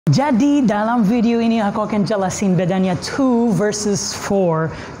Jadi dalam video ini aku akan jelasin bedanya 2 versus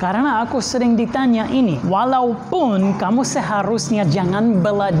 4 karena aku sering ditanya ini. Walaupun kamu seharusnya jangan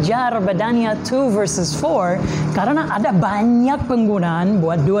belajar bedanya 2 versus 4 karena ada banyak penggunaan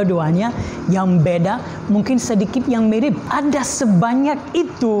buat dua-duanya yang beda, mungkin sedikit yang mirip. Ada sebanyak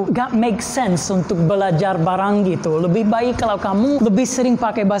itu gak make sense untuk belajar barang gitu. Lebih baik kalau kamu lebih sering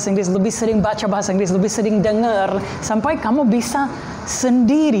pakai bahasa Inggris, lebih sering baca bahasa Inggris, lebih sering dengar sampai kamu bisa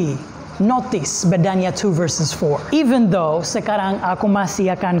sendiri notice bedanya 2 versus 4. Even though sekarang aku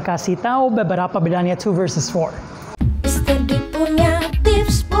masih akan kasih tahu beberapa bedanya 2 versus 4. Mr D punya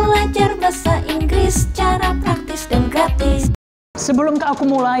tips belajar bahasa Inggris cara praktis dan gratis. Sebelum aku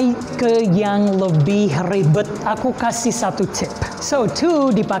mulai ke yang lebih ribet, aku kasih satu tip. So, to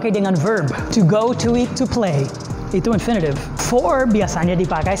dipakai dengan verb. To go, to eat, to play. Itu infinitive. For biasanya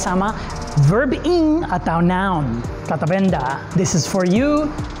dipakai sama verb ing atau noun. Kata benda. This is for you,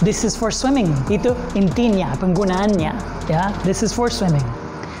 this is for swimming. Itu intinya, penggunaannya. Ya, this is for swimming.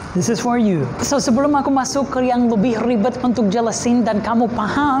 This is for you. So, sebelum aku masuk ke yang lebih ribet untuk jelasin dan kamu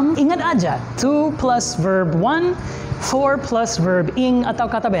paham, ingat aja. 2 plus verb 1, 4 plus verb ing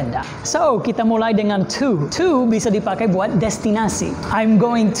atau kata benda. So, kita mulai dengan 2. 2 bisa dipakai buat destinasi. I'm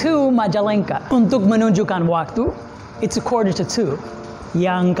going to Majalengka. Untuk menunjukkan waktu, it's 1:45.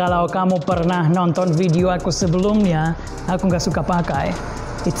 Yang kalau kamu pernah nonton video aku sebelumnya, aku nggak suka pakai.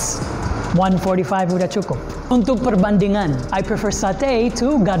 It's 1:45 udah cukup. Untuk perbandingan, I prefer sate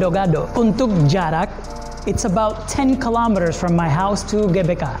to gado-gado. Untuk jarak, it's about 10 kilometers from my house to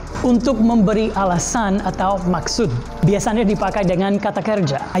GBK. Untuk memberi alasan atau maksud, biasanya dipakai dengan kata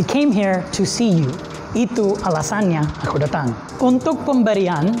kerja. I came here to see you. Itu alasannya aku datang. Untuk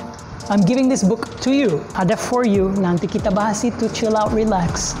pemberian, I'm giving this book to you. Ada for you, nanti kita bahas itu, chill out,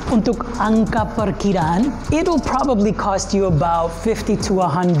 relax. Untuk angka perkiraan, it'll probably cost you about 50 to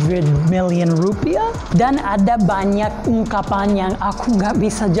 100 million rupiah. Dan ada banyak ungkapan yang aku nggak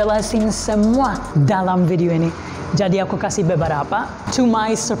bisa jelasin semua dalam video ini. Jadi aku kasih beberapa. To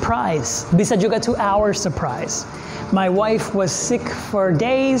my surprise. Bisa juga to our surprise. My wife was sick for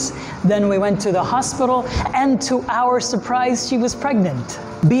days, then we went to the hospital, and to our surprise, she was pregnant.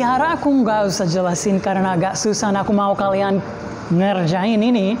 Biar aku nggak usah jelasin karena agak susah, aku mau kalian ngerjain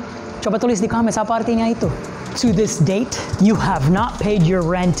ini. Coba tulis di comments apa artinya itu. To this date, you have not paid your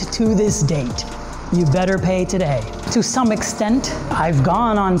rent to this date. You better pay today. To some extent, I've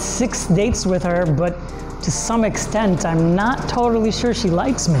gone on 6 dates with her, but to some extent, I'm not totally sure she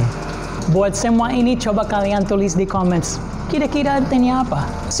likes me. Buat semua ini, coba kalian tulis di comments. Kira-kira artinya apa?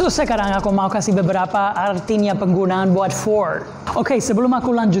 So, sekarang aku mau kasih beberapa artinya penggunaan buat for. Oke, sebelum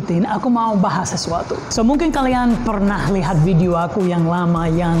aku lanjutin, aku mau bahas sesuatu. So, mungkin kalian pernah lihat video aku yang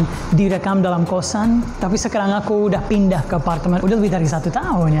lama yang direkam dalam kosan, tapi sekarang aku udah pindah ke apartemen, udah lebih dari 1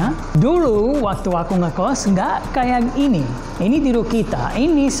 tahun ya. Dulu, waktu aku ngekos, nggak kayak ini. Ini di Rukita.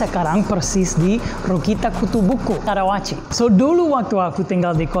 Ini sekarang persis di Rukita Kutubuku, Karawaci. So, dulu waktu aku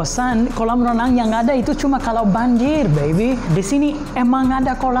tinggal di kosan, kolam renang yang ada itu cuma kalau banjir, baby. Di sini emang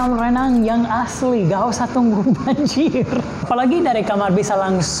ada kolam renang yang asli, gak usah tunggu banjir. Apalagi dari kamar bisa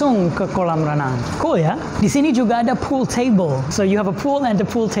langsung ke kolam renang. Cool ya? Di sini juga ada pool table. So you have a pool and a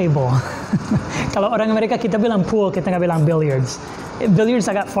pool table. Kalau orang Amerika kita bilang pool, kita nggak bilang billiards. Billiards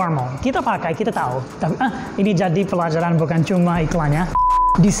agak formal. Kita pakai, kita tahu. Tapi ini jadi pelajaran bukan cuma iklannya.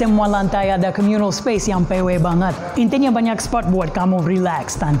 Di semua lantai ada communal space yang PW banget. Intinya banyak spot buat kamu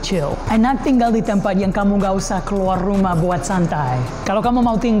relax dan chill. Enak tinggal di tempat yang kamu gak usah keluar rumah buat santai. Kalau kamu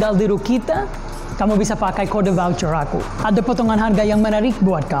mau tinggal di Rukita, kamu bisa pakai kode voucher aku. Ada potongan harga yang menarik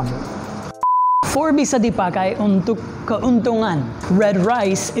buat kamu. For bisa dipakai untuk keuntungan. Red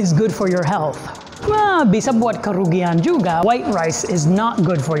rice is good for your health. Nah, bisa buat kerugian juga. White rice is not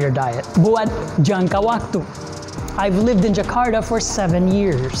good for your diet. Buat jangka waktu. I've lived in Jakarta for 7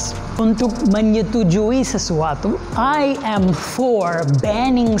 years. Untuk menyetujui sesuatu, I am for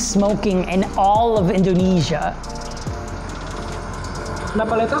banning smoking in all of Indonesia.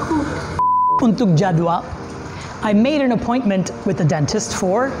 Kenapa lihat aku? Untuk jadwal, I made an appointment with the dentist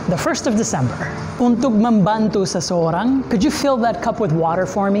for the 1st of December. Untuk membantu seseorang, could you fill that cup with water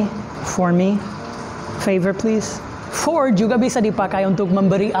for me? For me? Favor, please? For juga bisa dipakai untuk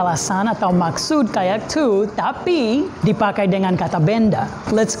memberi alasan atau maksud kayak to, tapi dipakai dengan kata benda.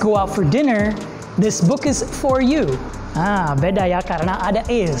 Let's go out for dinner. This book is for you. Beda ya karena ada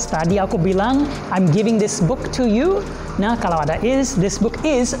is. Tadi aku bilang, I'm giving this book to you. Nah, kalau ada is, this book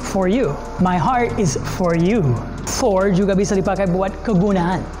is for you. My heart is for you. For juga bisa dipakai buat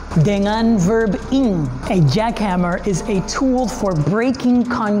kegunaan. Dengan verb ing. A jackhammer is a tool for breaking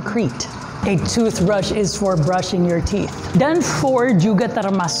concrete. A toothbrush is for brushing your teeth. Dan for juga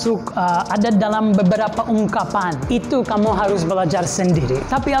termasuk ada dalam beberapa ungkapan. Itu kamu harus belajar sendiri.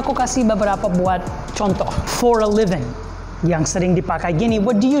 Tapi aku kasih beberapa buat contoh. For a living. Yang sering dipakai gini,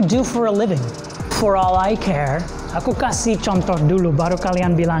 what do you do for a living? For all I care. Aku kasih contoh dulu, baru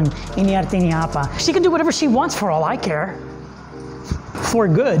kalian bilang ini artinya apa. She can do whatever she wants for all I care. For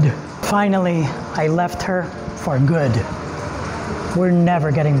good. Finally, I left her for good. We're never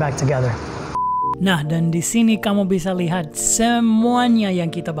getting back together. Nah, dan di sini kamu bisa lihat semuanya yang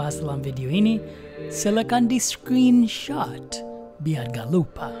kita bahas dalam video ini. Silakan di screenshot biar gak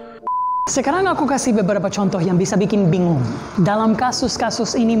lupa. Sekarang aku kasih beberapa contoh yang bisa bikin bingung. Dalam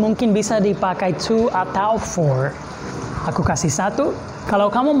kasus-kasus ini mungkin bisa dipakai to atau for. Aku kasih satu.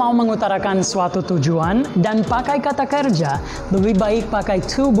 Kalau kamu mau mengutarakan suatu tujuan dan pakai kata kerja, lebih baik pakai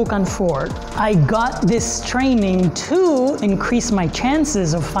to bukan for. I got this training to increase my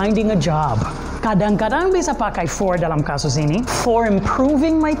chances of finding a job. Kadang-kadang bisa pakai for dalam kasus ini. For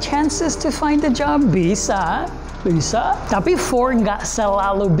improving my chances to find a job, bisa. Bisa. Tapi for nggak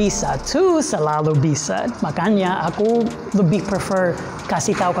selalu bisa. To selalu bisa. Makanya aku lebih prefer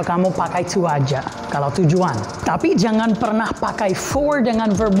kasih tahu ke kamu pakai to aja. Kalau tujuan. Tapi jangan pernah pakai for dengan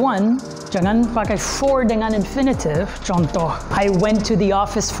verb one. Jangan pakai for dengan infinitive. Contoh, I went to the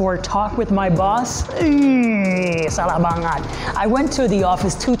office for talk with my boss. Salah banget. I went to the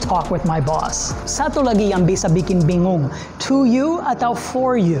office to talk with my boss. Satu lagi yang bisa bikin bingung. To you atau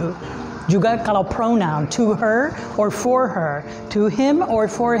for you. Juga kalau pronoun, to her or for her. To him or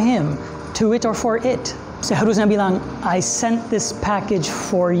for him. To it or for it. Seharusnya bilang, I sent this package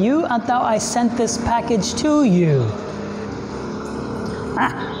for you atau I sent this package to you.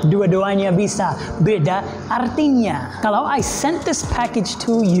 Dua-duanya bisa, beda artinya. Kalau I sent this package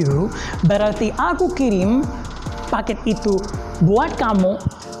to you, berarti aku kirim paket itu buat kamu.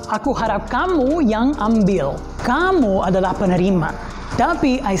 Aku harap kamu yang ambil. Kamu adalah penerima.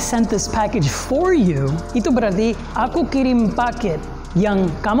 Tapi I sent this package for you, itu berarti aku kirim paket yang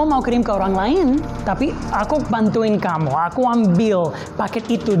kamu mau kirim ke orang lain, tapi aku bantuin kamu. Aku ambil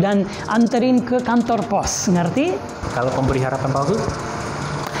paket itu dan anterin ke kantor pos. Ngerti? Kalau pemberi harapan palsu?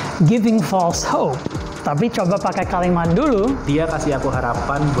 Giving false hope. Tapi coba pakai kalimat dulu. Dia kasih aku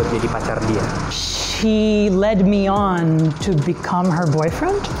harapan buat jadi pacar dia. She led me on to become her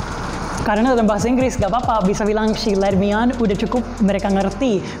boyfriend. Karena dalam bahasa Inggris gak apa-apa, bisa bilang she led me on, udah cukup mereka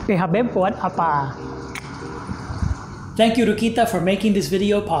ngerti PHB buat apa. Thank you Rukita for making this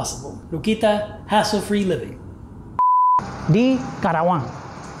video possible. Rukita, hassle-free living. Di Karawang.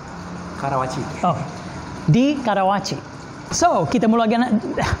 Karawaci. Oh, di Karawaci. So, kita mulai lagi.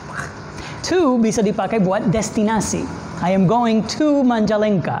 To bisa dipakai buat destinasi. I am going to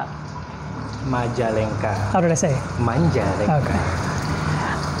Majalengka. Majalengka. How did I say? Majalengka. Okay.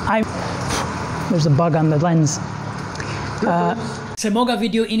 There's a bug on the lens. Semoga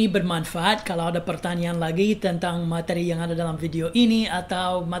video ini bermanfaat. Kalau ada pertanyaan lagi tentang materi yang ada dalam video ini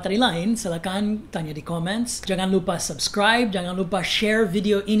atau materi lain, silakan tanya di comments. Jangan lupa subscribe, jangan lupa share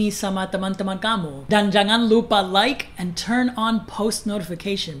video ini sama teman-teman kamu. Dan jangan lupa like and turn on post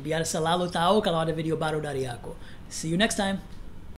notification biar selalu tahu kalau ada video baru dari aku. See you next time.